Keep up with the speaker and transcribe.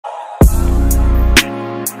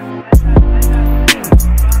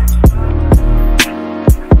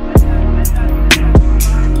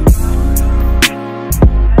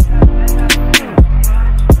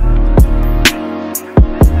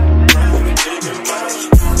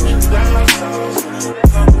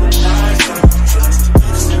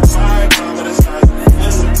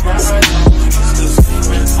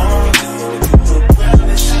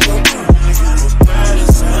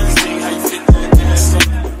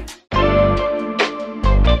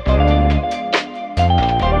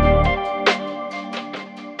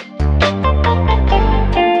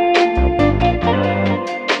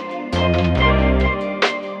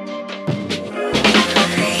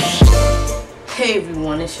Hey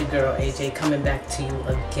everyone, it's your girl AJ coming back to you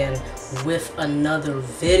again with another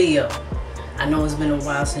video. I know it's been a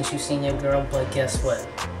while since you've seen your girl, but guess what?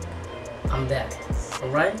 I'm back.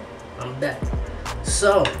 Alright? I'm back.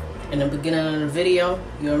 So, in the beginning of the video,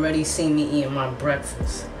 you already seen me eating my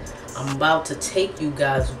breakfast. I'm about to take you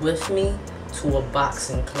guys with me to a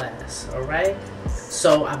boxing class. Alright?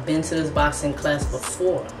 So, I've been to this boxing class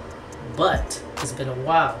before, but it's been a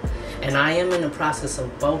while. And I am in the process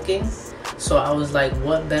of bulking. So I was like,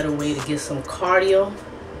 what better way to get some cardio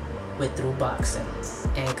with through boxing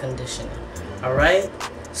and conditioning. Alright?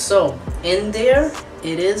 So in there,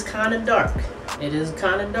 it is kind of dark. It is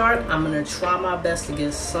kind of dark. I'm going to try my best to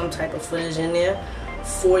get some type of footage in there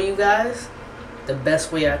for you guys the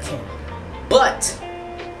best way I can. But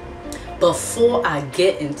before I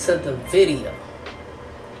get into the video,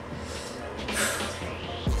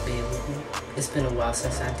 bear with me. It's been a while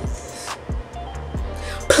since I did this.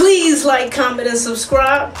 Please like, comment, and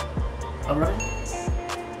subscribe. Alright,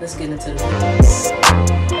 let's get into the video.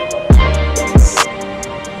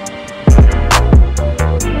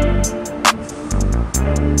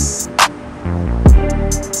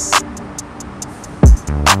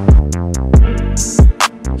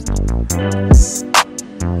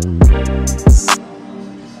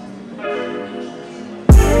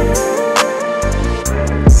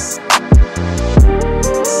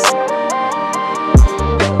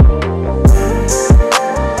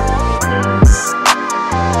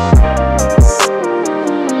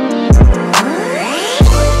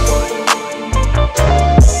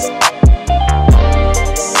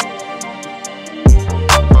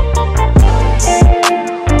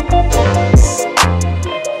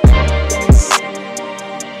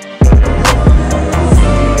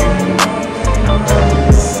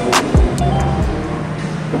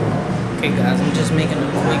 Okay guys, I'm just making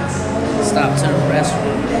a quick stop to the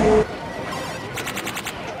restroom.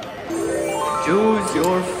 Choose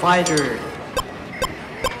your fighter.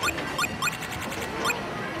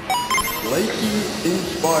 Lightning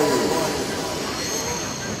inspired.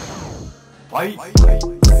 Fight.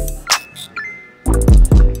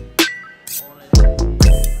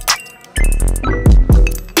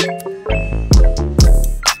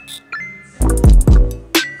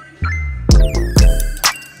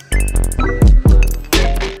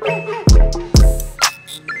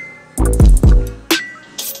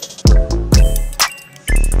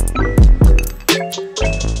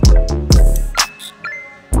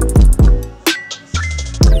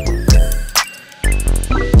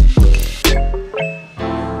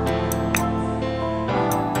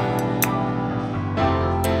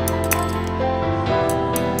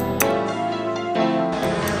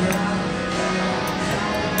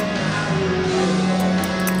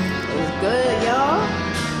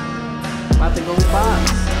 About to go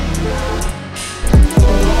box.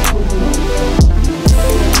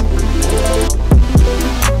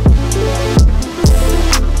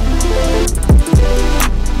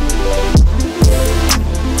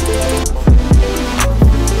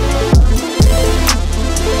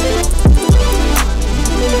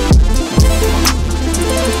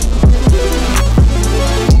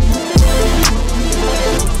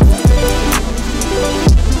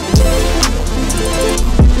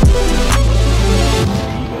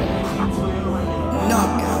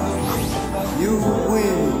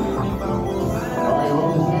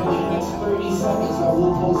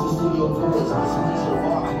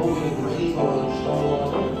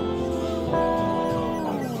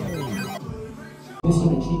 This is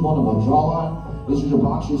going to keep one of a draw line. This is your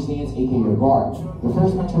boxer stance, aka your guard. The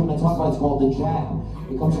first punch we're going to talk about is called the jab.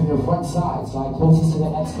 It comes from your front side closest to the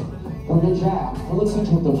exit. For your jab, full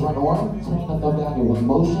extension with the front arm, turning the thumb down in one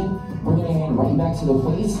motion, bringing the hand right back to the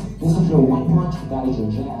face. This is your one punch, that is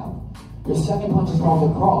your jab. Your second punch is called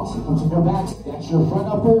the cross. It comes from your back, that's your front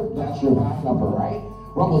upper, that's your back upper, right?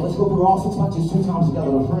 Rumble, let's go through all 6 punches 2 times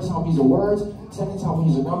together. The first time we use the words, second time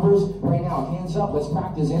we use the numbers. Right now, hands up, let's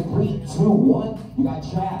practice in 3, 2, 1. You got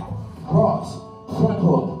jab, cross, front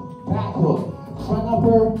hook, back hook, front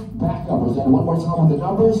upper, back upper. Then one more time with the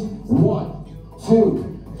numbers. 1, 2,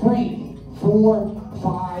 3, 4,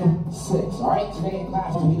 5, 6. All right, today in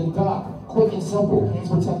class will be the duck. Quick and simple. Hands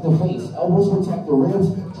protect the face, elbows protect the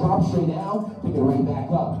ribs. Drop straight down, pick it right back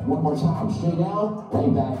up. One more time, straight down,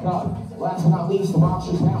 right back up. Last but not least, the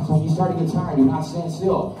boxer's bounce. When you start to get tired, do not stand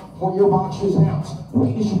still. For your boxer's bounce,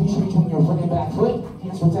 weight distribution between your front and back foot.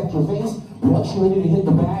 Hands protect your face. Once you're ready to hit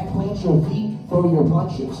the bag, plant your feet, throw your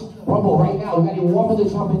punches. Rumble right now. We got to warm up the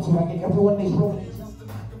jump into. I get everyone in this room.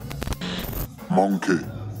 Monkey.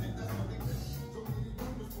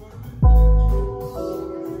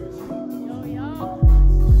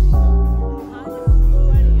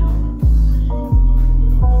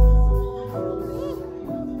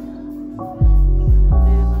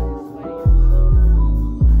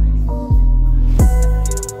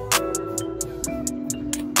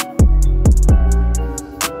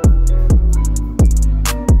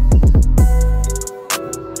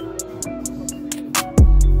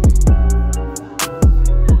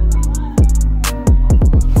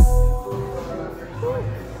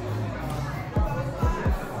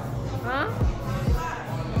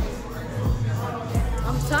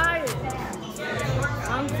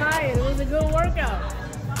 good workout.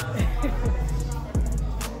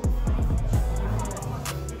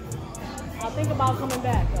 I'll think about coming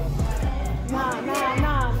back though. Nah,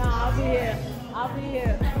 I'll be here. I'll be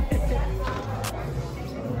here.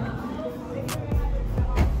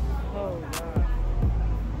 Oh God.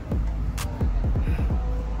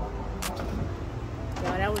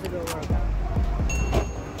 Wow, that was a good workout.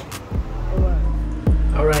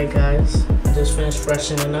 Alright guys, I just finished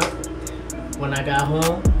freshening up. When I got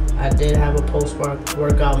home, I did have a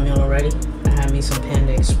post-workout meal already. I had me some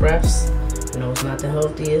Panda Express. I know it's not the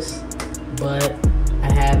healthiest, but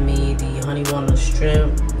I had me the honey walnut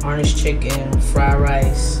shrimp, orange chicken, fried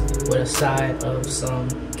rice with a side of some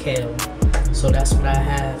kale. So that's what I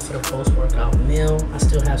had for the post-workout meal. I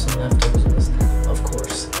still have some leftovers, of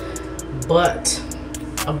course. But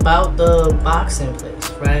about the boxing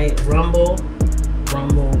place, right? Rumble.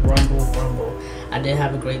 I did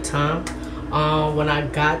have a great time. When I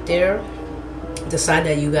got there, the side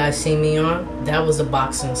that you guys see me on, that was the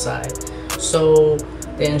boxing side. So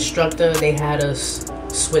the instructor, they had us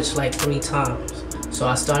switch like 3 times. So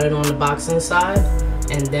I started on the boxing side,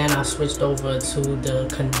 and then I switched over to the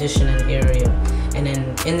conditioning area. And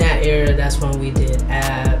then in that area, that's when we did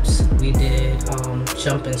abs, we did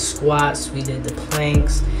jumping squats, we did the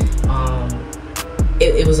planks.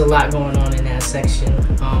 It was a lot going on in that section.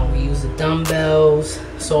 We used the dumbbells.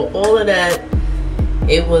 So all of that,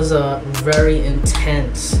 it was a very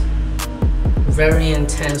intense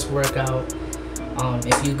workout.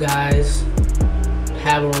 If you guys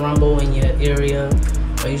have a Rumble in your area,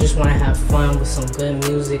 or you just want to have fun with some good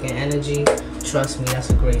music and energy, trust me, that's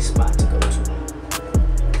a great spot to go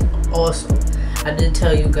to. Also, I did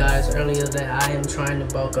tell you guys earlier that I am trying to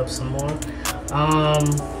bulk up some more.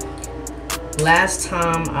 Last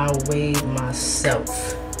time I weighed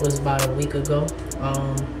myself was about a week ago.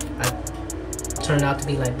 I turned out to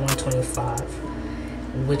be like 125,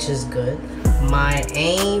 which is good. My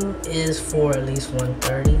aim is for at least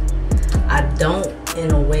 130. I don't,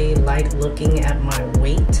 in a way, like looking at my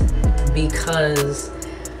weight, because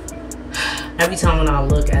every time when I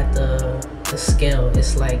look at the scale,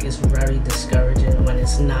 it's like it's very discouraging when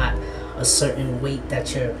it's not a certain weight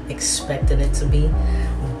that you're expecting it to be.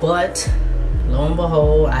 But lo and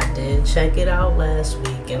behold, I did check it out last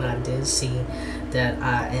week, and I did see that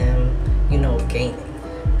I am, gaining,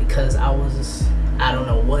 because I don't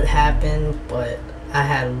know what happened, but I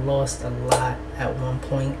had lost a lot at one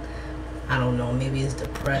point. I don't know, maybe it's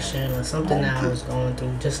depression or something that I was going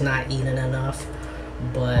through, just not eating enough.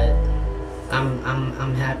 But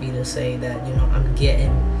I'm happy to say that, I'm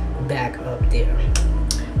getting back up there.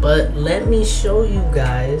 But let me show you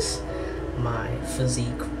guys my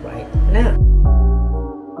physique right now.